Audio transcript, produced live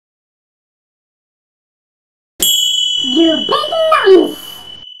YouBigNonce.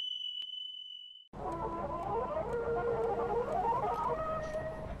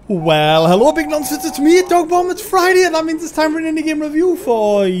 Well, hello big nonsense, it's me, dogbomb. It's Friday and that means it's time for an indie game review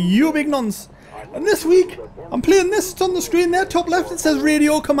for YouBigNonce. And this week, I'm playing this. It's on the screen there, top left, it says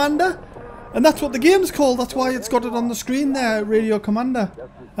Radio Commander. And that's what the game's called, that's why it's got it on the screen there, Radio Commander.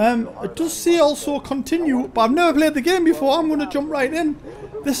 It does say also continue, but I've never played the game before. I'm going to jump right in.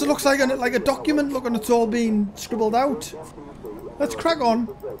 This looks like a document, look, and it's all been scribbled out. Let's crack on.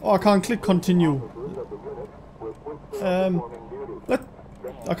 Oh, I can't click continue. I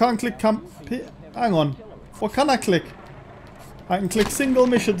can't click hang on. What can I click? I can click single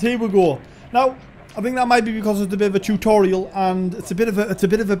missions. Here we go. Now, I think that might be because it's a bit of a tutorial and it's a bit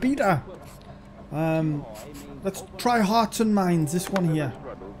of a beta. Let's try Hearts and Minds. This one here.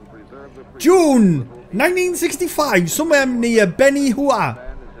 June 1965, somewhere near Benihua,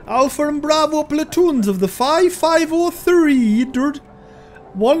 Alpha and Bravo platoons of the 5503rd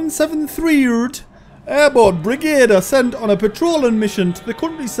 173rd Airborne Brigade are sent on a patrolling mission to the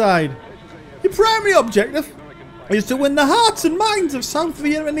countryside. Your primary objective is to win the hearts and minds of South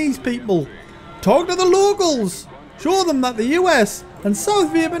Vietnamese people. Talk to the locals. Show them that the US and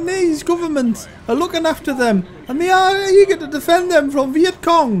South Vietnamese governments are looking after them and they are eager to defend them from Viet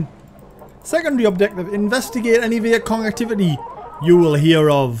Cong. Secondary objective, investigate any Viet Cong activity you will hear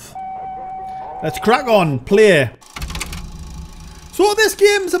of. Let's crack on, play. So what this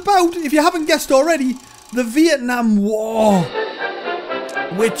game's about, if you haven't guessed already, the Vietnam War,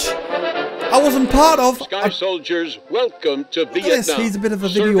 which I wasn't part of. Sky soldiers, welcome to Vietnam. This, here's a bit of a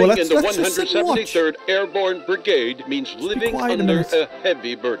video. Serving Let's in the just sit and watch. 173rd Airborne Brigade means living under a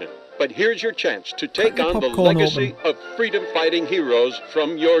heavy burden. But here's your chance to take on the legacy of freedom-fighting heroes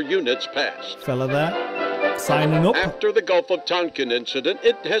from your unit's past. Fella there, signing up. After the Gulf of Tonkin incident,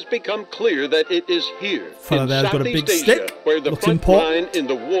 it has become clear that it is here, Fella in there's got a Southeast big Asia, stick. where the Looks front important. line in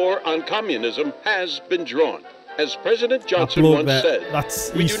the war on communism has been drawn. As President Johnson bloke once there, said,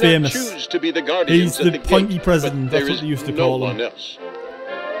 he's we do famous. not choose to be the guardians He's at the the pointy gate, president, but that's there what they is used to no call one him. else.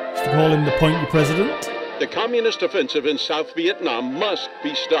 Used to call him the pointy president. The communist offensive in South Vietnam must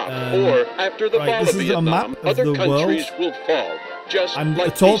be stopped, or after the fall this of is a map Vietnam, of other the countries world. will fall. Just And like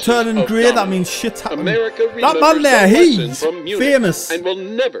it's all pieces turning of grey, that domino. means shit's happening. America That man there, remembers the lesson he's from Munich famous. and will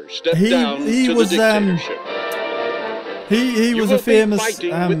never step He down to was, the dictatorship. He You was will a famous be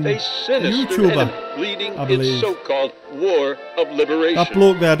fighting with a sinister YouTuber, enemy, leading I its believe. so-called war of liberation. That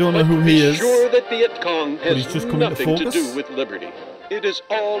bloke there, I don't know who But he be is. sure that Viet Cong has he's just coming to nothing to focus. do with liberty. It is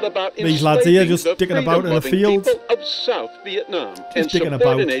all about These lads here just enslaving the dicking about in a freedom-loving field. people of South Vietnam and dicking about.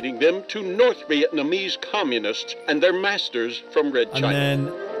 subordinating them to North Vietnamese communists and their masters from Red China. And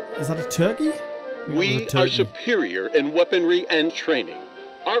then, is that a turkey? We are superior in weaponry and training.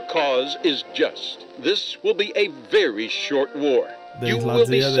 Our cause is just. This will be a very short war. These You lads will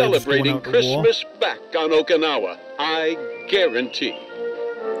be here, they're just going celebrating out to war. Christmas back on Okinawa. I guarantee.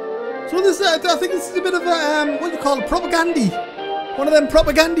 So this, I think this is a bit of a, what do you call it, propagandy. One of them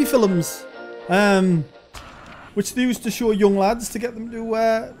propagandy films, which they used to show young lads to get them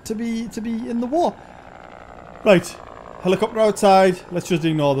to be in the war. Right, helicopter outside. Let's just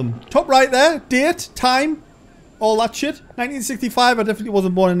ignore them. Top right there, date, time, all that shit. 1965. I definitely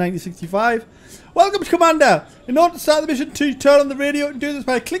wasn't born in 1965. Welcome to Commander. In order to start the mission, to turn on the radio, you can do this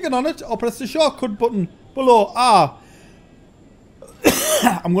by clicking on it or press the shortcut button below.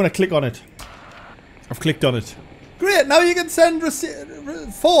 I'm going to click on it. I've clicked on it. Great, now you can send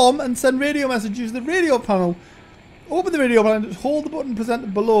form and send radio messages using the radio panel. Open the radio panel, just hold the button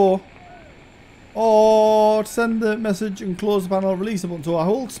presented below. Or send the message and close the panel, release the button. So I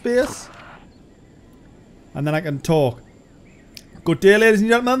hold space. And then I can talk. Good day, ladies and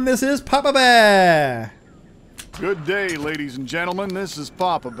gentlemen, this is Papa Bear. Good day, ladies and gentlemen. This is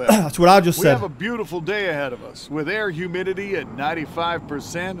Papa Bear. That's what I just We said. have a beautiful day ahead of us, with air humidity at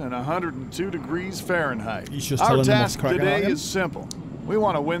 95% and 102 degrees Fahrenheit. He's just Our telling them task what's cracking today on. is simple. We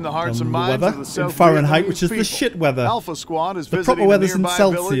want to win the hearts Tell and them the minds weather of the in South Fahrenheit, Vietnamese which is the people. shit weather. Alpha Squad is The visiting proper weather's a in nearby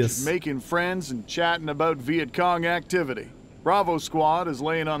Celsius. village, making friends and chatting about Viet Cong activity. Bravo Squad is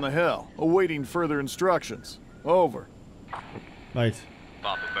laying on the hill, awaiting further instructions. Over. Right.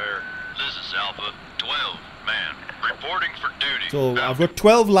 Papa Bear, this is Alpha 12, man, reporting for duty. So I've got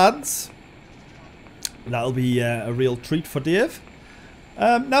 12 lads. That'll be a real treat for Dave.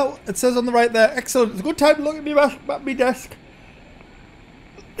 Now, it says on the right there, excellent. It's a good time to look at my desk.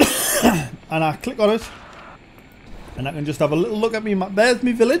 And I click on it. And I can just have a little look at me map. There's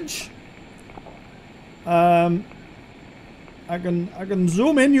my village. I can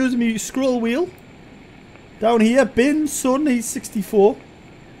zoom in using my scroll wheel. Down here, Bin Sun, he's 64.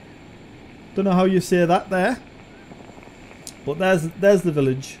 Don't know how you say that there. But there's the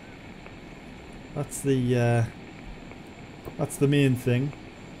village. That's the main thing.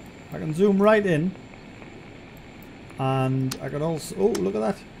 I can zoom right in. And I can also... Oh, look at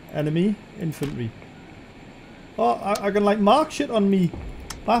that. Enemy infantry. Oh, I can like mark shit on me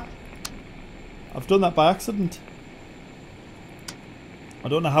map. I've done that by accident. I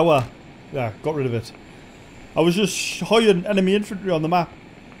don't know how I... Yeah, got rid of it. I was just hoying enemy infantry on the map.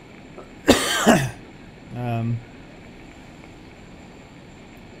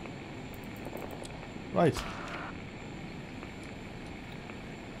 Right.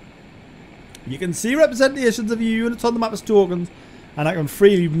 You can see representations of your units on the map as tokens, and I can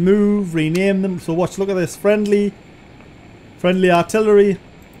freely move, rename them. So watch, look at this. Friendly artillery.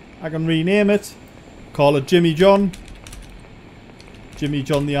 I can rename it. Call it Jimmy John. Jimmy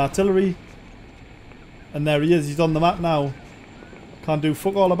John the artillery. And there he is. He's on the map now. Can't do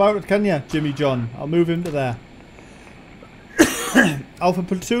fuck all about it, can you, Jimmy John? I'll move him to there. Alpha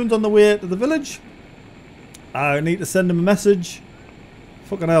platoon's on the way to the village. I need to send him a message.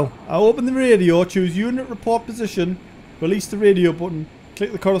 Fucking hell. I'll open the radio, choose unit report position, release the radio button,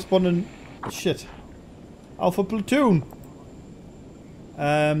 click the corresponding... Shit. Alpha platoon.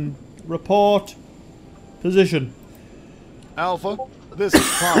 Report position. Alpha, this is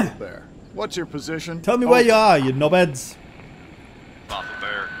Papa Bear. What's your position? Tell me where you are, you knobheads. Papa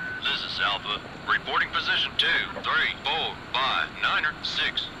Bear, this is Alpha. Reporting position 2, 3, 4, 5, 9er,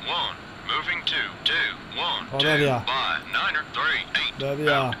 6, 1. Moving 2, 2, 1, Oh, 2, there they are. 5, 9er, 3, 8. There they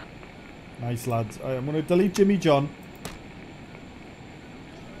are. Nice lads. Right, I'm going to delete Jimmy John.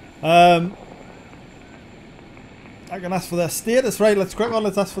 I can ask for their status. Right, let's crack on.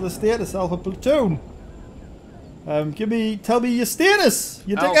 Let's ask for the status. Alpha platoon. Tell me your status,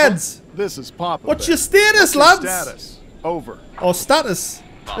 you dickheads. This is Papa What's Bear. your status, What's your lads? status? Over. Or status?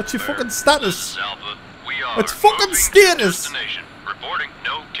 Papa What's your Bear, fucking this status? is Alpha. We are It's fucking moving to status. destination. Reporting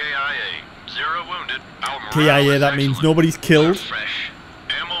no KIA. 0 wounded. Our morale KIA, is that means excellent. nobody's killed. We're fresh.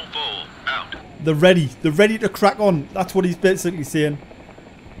 Ammo full. Out. They're ready. They're ready to crack on. That's what he's basically saying.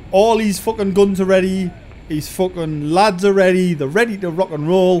 All his fucking guns are ready. His fucking lads are ready. They're ready to rock and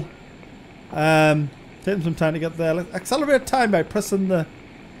roll. Take them some time to get there. Let's accelerate time by pressing the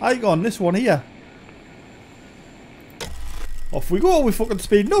icon. This one here. Off we go. We're fucking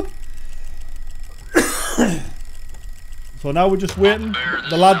speeding up. So now we're just waiting.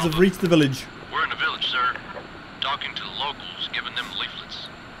 The lads have reached the village. We're in the village, sir. Talking to the locals, giving them leaflets.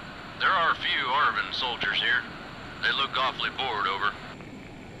 There are a few Arvin soldiers here. They look awfully bored over.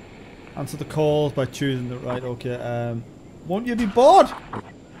 Answer the calls by choosing the right. Okay. Won't you be bored?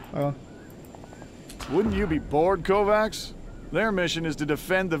 Hang on. Wouldn't you be bored, Kovacs? Their mission is to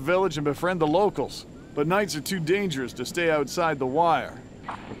defend the village and befriend the locals. But nights are too dangerous to stay outside the wire.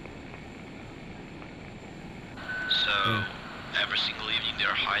 So, every single evening they're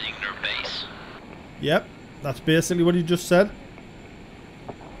hiding in their base. Yep. That's basically what you just said.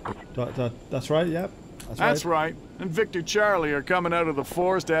 That's right, yep. That's right. And Victor Charlie are coming out of the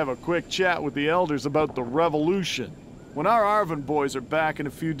forest to have a quick chat with the elders about the revolution. When our Arvin boys are back in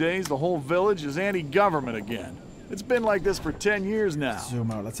a few days, the whole village is anti-government again. It's been like this for 10 years now.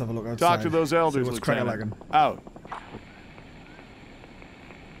 Zoom out. Let's have a look outside. Talk to those elders, See what's cracking Lieutenant. like. Out.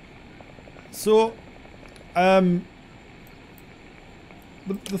 So, the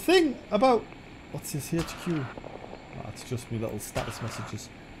thing about... What's this HQ? Oh, it's just me little status messages.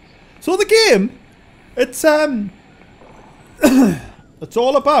 So the game, it's it's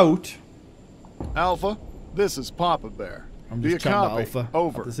all about... Alpha, this is Papa Bear. I'm Do you just chatting to copy? Alpha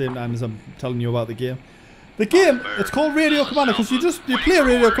Over. at the same time as I'm telling you about the game. The game, it's called Radio Commander because you play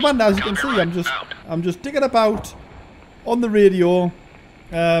Radio Commander, as you can see. I'm just digging about on the radio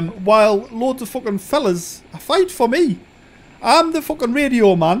while loads of fucking fellas fight for me. I'm the fucking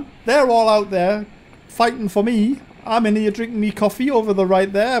radio man. They're all out there fighting for me. I'm in here drinking me coffee over the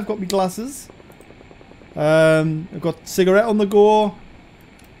right there. I've got me glasses. I've got cigarette on the go.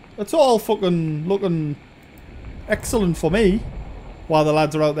 It's all fucking looking excellent for me while the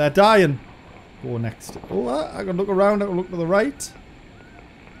lads are out there dying. Go next. Oh, I can look around. I can look to the right.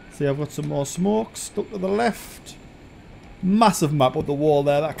 See, I've got some more smokes. Look to the left. Massive map with the wall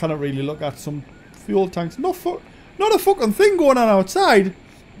there that I cannot really look at. Some fuel tanks. Not a fucking thing going on outside.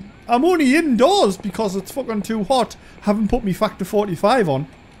 I'm only indoors because it's fucking too hot. Haven't put me factor 45 on.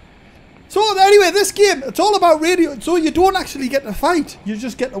 So anyway, this game, it's all about radio. So you don't actually get to fight. You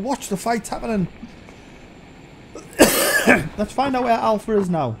just get to watch the fights happening. Let's find out where Alpha is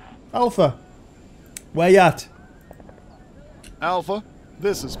now. Alpha, where you at? Alpha,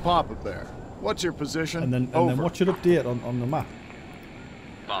 this is Papa Bear. What's your position? And then Over. what's your update on the map?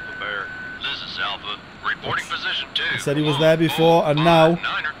 Papa Bear, This is Alpha. Reporting position 2. He said he was there before, and now...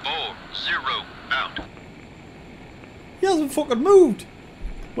 940 out. He hasn't fucking moved.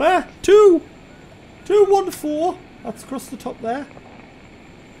 Where? 214. That's across the top there.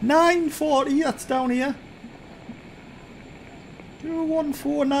 940. That's down here.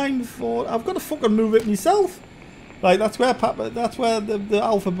 21494. I've got to fucking move it myself. Right, that's where the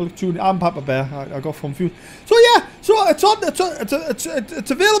Alpha platoon. I'm Papa Bear. I got confused. So yeah, so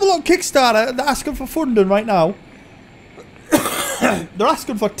it's available on Kickstarter. They're asking for funding right now. They're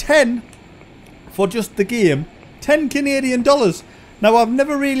asking for 10 for just the game. 10 Canadian dollars. Now, I've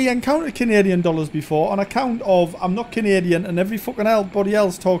never really encountered Canadian dollars before on account of I'm not Canadian and every fucking everybody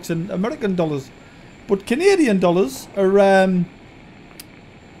else talks in American dollars. But Canadian dollars are,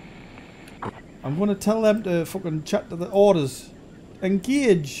 I'm going to tell them to fucking chat to the orders.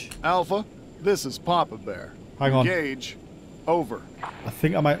 Engage. Alpha, this is Papa Bear. Hang on. Engage. Over. I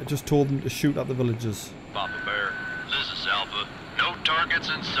think I might have just told them to shoot at the villagers. Papa Bear, this is Alpha. No targets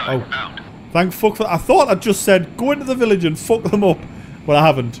in sight. Oh. Out. Thank fuck for... I thought I just said go into the village and fuck them up. But I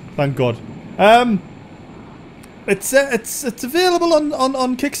haven't. Thank God. It's available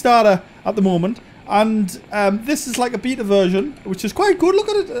on Kickstarter at the moment. And this is like a beta version, which is quite good. Look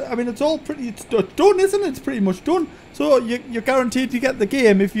at it. I mean, it's all pretty... It's done, isn't it? It's pretty much done. So you're guaranteed to get the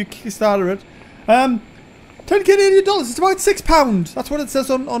game if you Kickstarter it. 10 Canadian dollars. It's about £6. That's what it says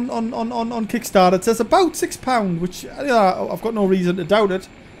on Kickstarter. It says about £6, which I've got no reason to doubt it.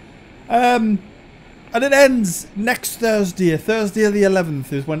 And it ends next Thursday. Thursday the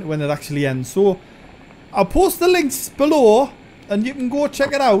 11th is when it actually ends. So I'll post the links below and you can go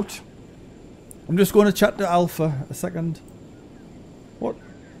check it out. I'm just going to chat to Alpha a second. What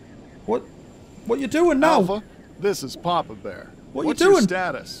you doing now? Alpha, this is Papa Bear. What What's you doing? Your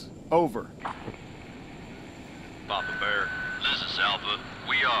status? Over. Papa Bear, this is Alpha.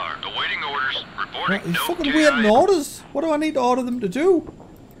 We are awaiting orders. Reporting He's no fucking KIA. waiting orders. What do I need to order them to do?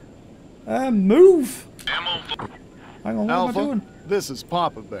 Move. Ammo. Hang on, what Alpha, am I doing? this is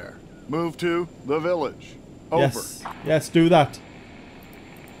Papa Bear. Move to the village. Over. Yes, do that.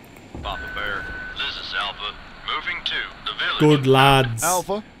 Papa Bear, this is Alpha. Moving to the village. Good lads.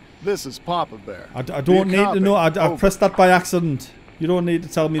 Alpha, this is Papa Bear. I don't need to know. I pressed that by accident. You don't need to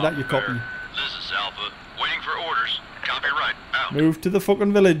tell me that you Papa copy. Bear, this is Alpha. Waiting for orders. Copyright out. Move to the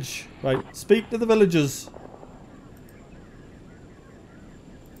fucking village. Right, speak to the villagers.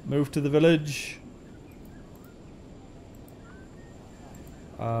 Move to the village.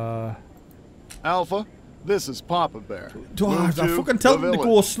 Alpha, this is Papa Bear. Do I Move to fucking tell the them to go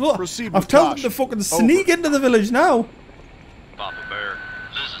village. slow? Proceed I've with told them to caution. fucking sneak Over. into the village now. Papa Bear,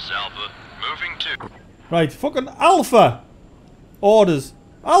 this is Alpha. Moving to. Right, fucking Alpha. Orders.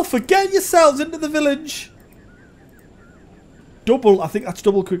 Alpha, get yourselves into the village. Double, I think that's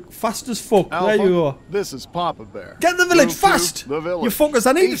double quick. Fast as fuck. Alpha, There you go. this is Papa Bear. Get in the village Move to fast. the village. You fuckers,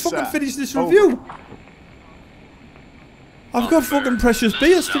 I need to ASAP. fucking finish this Over. review. I've got Papa Bear, fucking precious this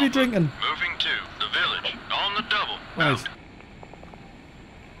beers is to be Alpha. drinking. Moving to the village. On the double. Right. Out.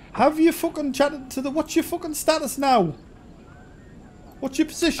 Have you fucking chatted to the... What's your fucking status now? What's your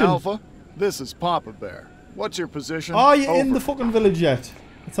position? Alpha, this is Papa Bear. What's your position? Are you in Over. the fucking village yet?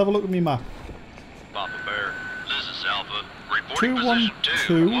 Let's have a look at me map. Papa Bear, this is Alpha. Reporting position 212.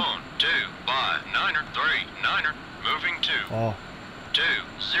 2 1 2 by 9er 3 9er. Moving to Oh.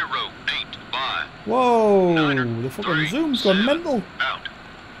 208 by Whoa! 9er The fucking 3 zoom's gone 7 mental. Out.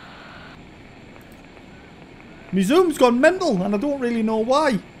 My zoom's gone mental, and I don't really know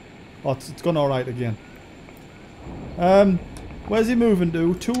why. Oh, it's gone alright again. Where's he moving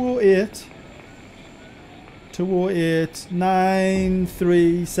to? 208. 208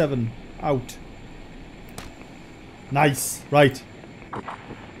 937. Out. Nice. Right.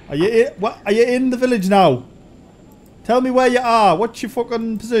 Are you in the village now? Tell me where you are. What's your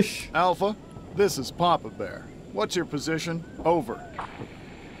fucking position? Alpha, this is Papa Bear. What's your position? Over.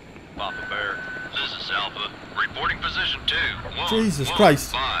 Papa Bear, this is Alpha. Reporting position 2 1 Jesus 1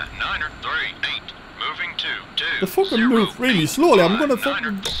 Christ. by 9er 3 8. Moving to 2 The fucking 0 move really 8 slowly. I'm by gonna 9er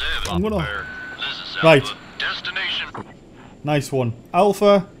fucking... 7. I'm gonna... Papa Bear, this is Alpha. Right. Destination. Nice one.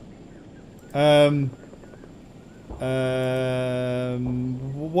 Alpha.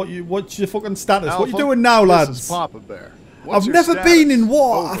 What's your fucking status? Alpha, What you doing now, This is lads? Papa Bear. What's I've your never status? been in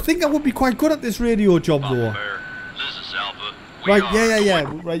war. Over. I think I would be quite good at this radio job, Papa though. Bear, this is Alpha. We Right, are yeah.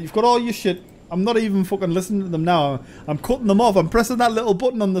 awaiting- Right, you've got all your shit. I'm not even fucking listening to them now. I'm cutting them off. I'm pressing that little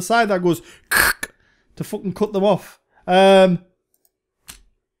button on the side that goes to fucking cut them off.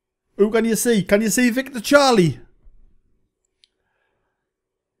 Who can you see? Can you see Victor Charlie?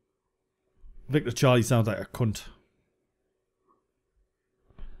 Victor Charlie sounds like a cunt.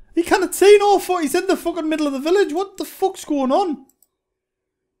 He can't see no fuck. He's in the fucking middle of the village. What the fuck's going on?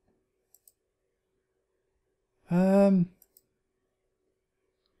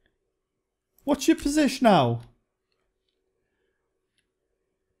 What's your position now?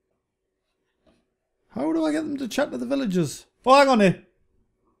 How do I get them to chat to the villagers? Oh, hang on here.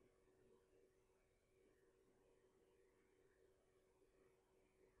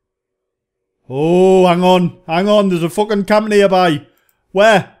 Oh, hang on. Hang on. There's a fucking camp nearby.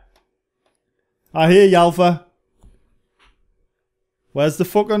 Where? I hear you, Alpha. Where's this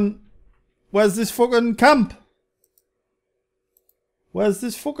fucking camp? Where's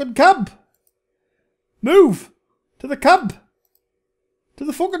this fucking camp? Move! To the camp! To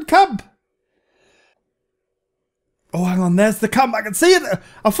the fucking camp! Oh, hang on, there's the camp. I can see it.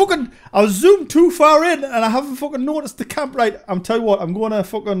 I was zoomed too far in and I haven't fucking noticed the camp. Right, I'm tell you what, I'm going to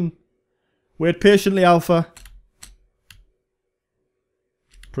fucking wait patiently, Alpha.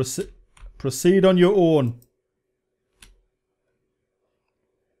 Proceed on your own.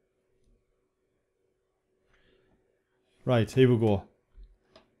 Right, here we go.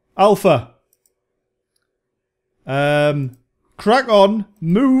 Alpha. Crack on.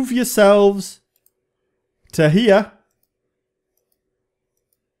 Move yourselves to here.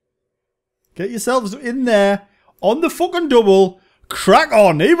 Get yourselves in there. On the fucking double. Crack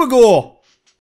on. Here we go.